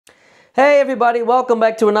Hey everybody, welcome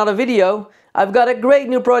back to another video. I've got a great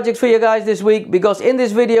new project for you guys this week because in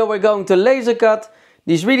this video we're going to laser cut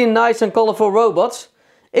these really nice and colorful robots.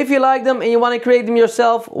 If you like them and you want to create them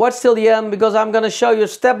yourself, watch till the end because I'm going to show you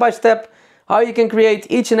step by step how you can create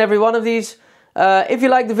each and every one of these. If you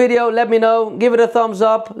like the video, let me know, give it a thumbs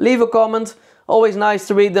up, leave a comment, always nice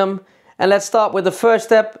to read them. And let's start with the first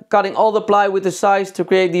step, cutting all the plywood to size to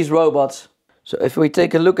create these robots. So if we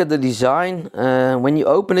take a look at the design, when you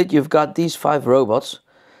open it you've got these 5 robots.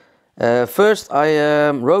 First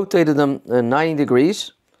I rotated them 90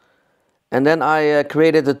 degrees and then I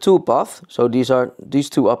created a toolpath. So these are these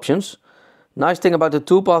 2 options. Nice thing about the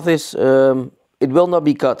toolpath is it will not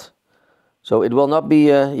be cut. So it will not be,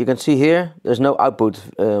 you can see here, there's no output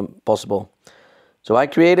possible. So I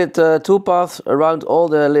created a toolpath around all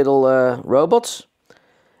the little robots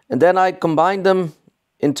and then I combined them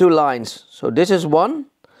in 2 lines. So this is one,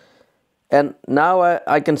 and now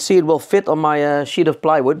I can see it will fit on my sheet of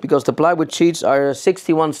plywood because the plywood sheets are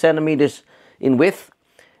 61 centimeters in width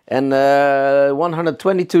and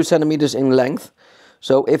 122 centimeters in length.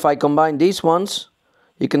 So if I combine these ones,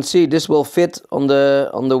 you can see this will fit on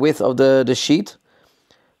the width of the sheet.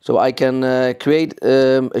 So I can create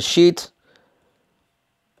a sheet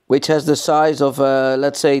which has the size of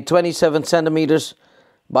let's say 27 centimeters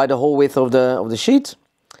by the whole width of the sheet.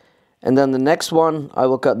 And then the next one, I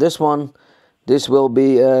will cut this one. This will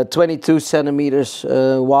be 22 centimeters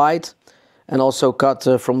wide and also cut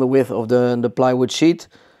from the width of the plywood sheet.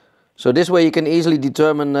 So this way you can easily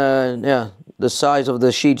determine the size of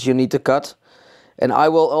the sheets you need to cut. And I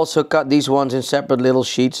will also cut these ones in separate little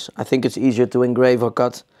sheets. I think it's easier to engrave or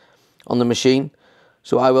cut on the machine.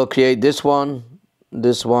 So I will create this one, and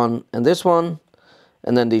this one,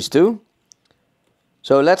 and then these 2.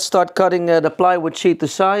 So let's start cutting the plywood sheet to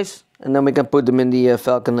size, and then we can put them in the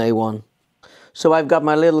Falcon A1. So I've got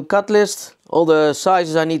my little cut list, all the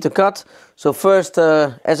sizes I need to cut. So first,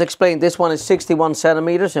 as explained, this one is 61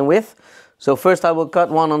 centimeters in width. So first I will cut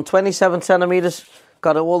one on 27 centimeters,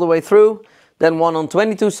 cut it all the way through. Then one on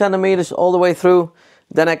 22 centimeters all the way through.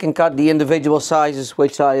 Then I can cut the individual sizes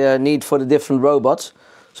which I need for the different robots.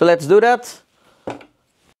 So let's do that.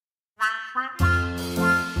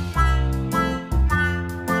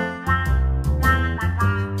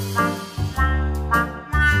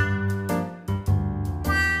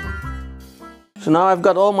 So now I've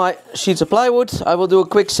got all my sheets of plywood. I will do a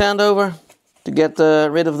quick sand over to get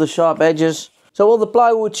rid of the sharp edges. So all the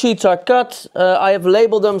plywood sheets are cut. I have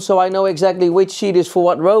labeled them so I know exactly which sheet is for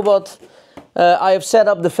what robot. I have set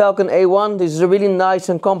up the Falcon A1. This is a really nice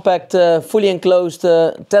and compact, fully enclosed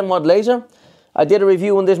 10 watt laser. I did a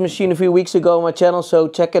review on this machine a few weeks ago on my channel, so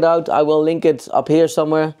check it out. I will link it up here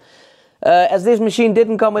somewhere. As this machine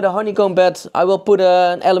didn't come with a honeycomb bed, I will put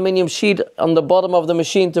an aluminium sheet on the bottom of the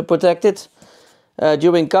machine to protect it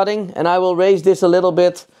during cutting, and I will raise this a little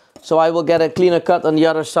bit so I will get a cleaner cut on the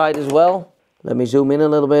other side as well. Let me zoom in a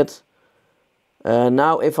little bit.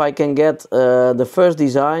 Now if I can get the first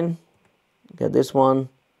design, get this one,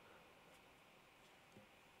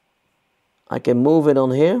 I can move it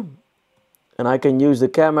on here and I can use the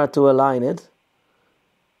camera to align it.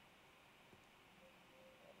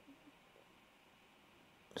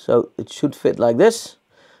 So it should fit like this.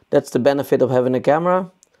 That's the benefit of having a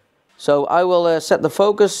camera. So I will set the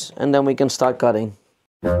focus and then we can start cutting.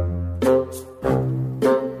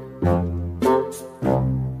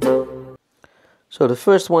 So the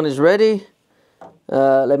first one is ready.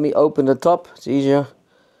 Let me open the top, it's easier.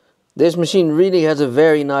 This machine really has a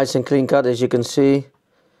very nice and clean cut, as you can see.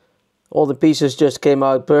 All the pieces just came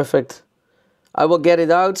out perfect. I will get it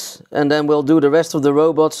out and then we'll do the rest of the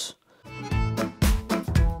robots.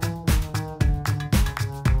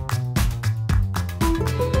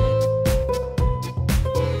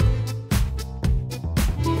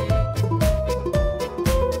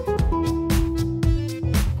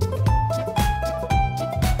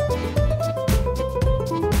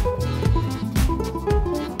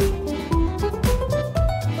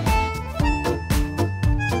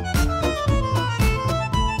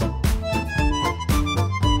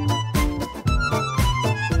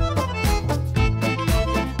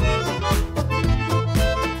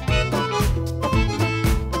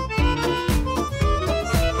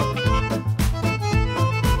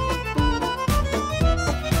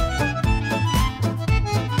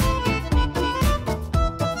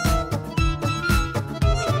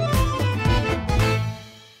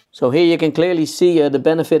 So here you can clearly see the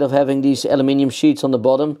benefit of having these aluminium sheets on the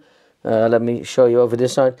bottom. Let me show you over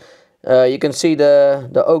this side. You can see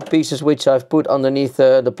the oak pieces which I've put underneath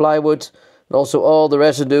the plywood, and also all the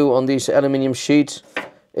residue on these aluminium sheets.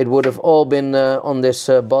 it would have all been on this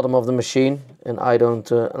bottom of the machine, and I don't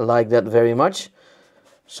like that very much.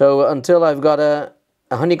 So until I've got a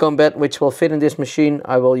honeycomb bed which will fit in this machine,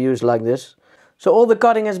 I will use like this. So all the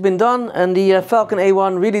cutting has been done, and the Falcon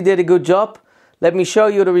A1 really did a good job. Let me show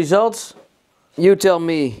you the results. You tell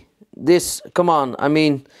me, this, come on, I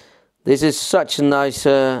mean, this is such a nice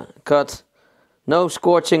cut. No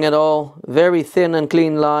scorching at all, very thin and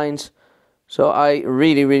clean lines. So I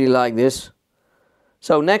really like this.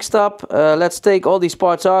 So next up, let's take all these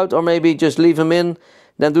parts out, or maybe just leave them in,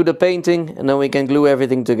 then do the painting, and then we can glue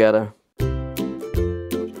everything together.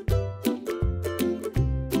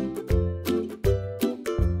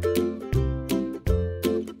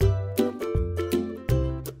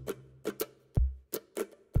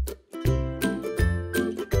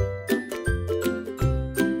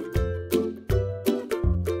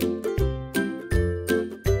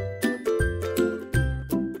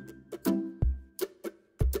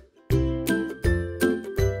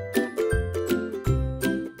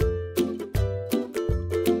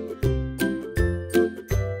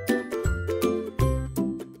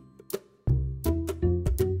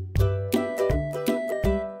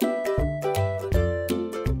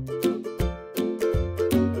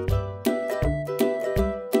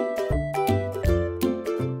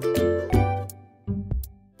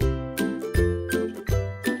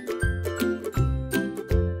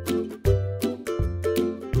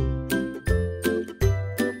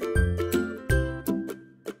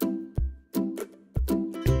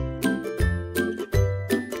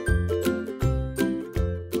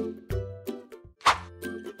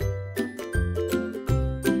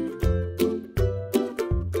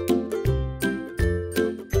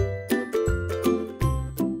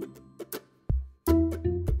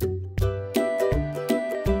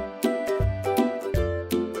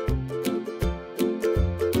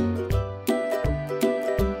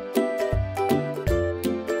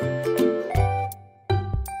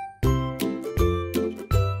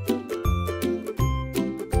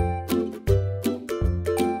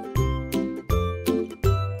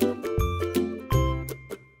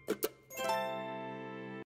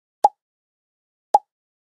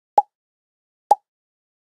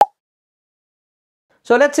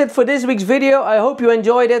 So that's it for this week's video. I hope you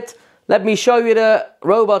enjoyed it. Let me show you the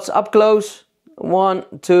robots up close. 1,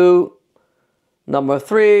 2, number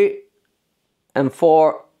 3, and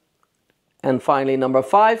 4, and finally number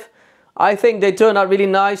 5. I think they turned out really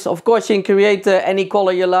nice. Of course, you can create any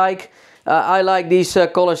color you like. I like these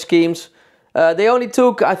color schemes. They only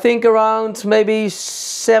took, I think, around maybe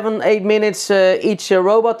 7-8 minutes each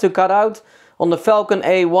robot to cut out on the Falcon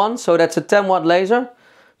A1. So that's a 10-watt laser.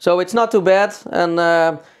 So it's not too bad, and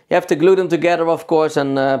you have to glue them together, of course,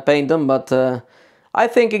 and paint them. But I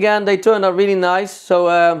think, again, they turned out really nice.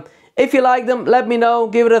 So if you like them, let me know.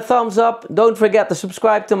 Give it a thumbs up. Don't forget to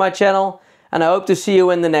subscribe to my channel. And I hope to see you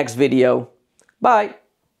in the next video. Bye!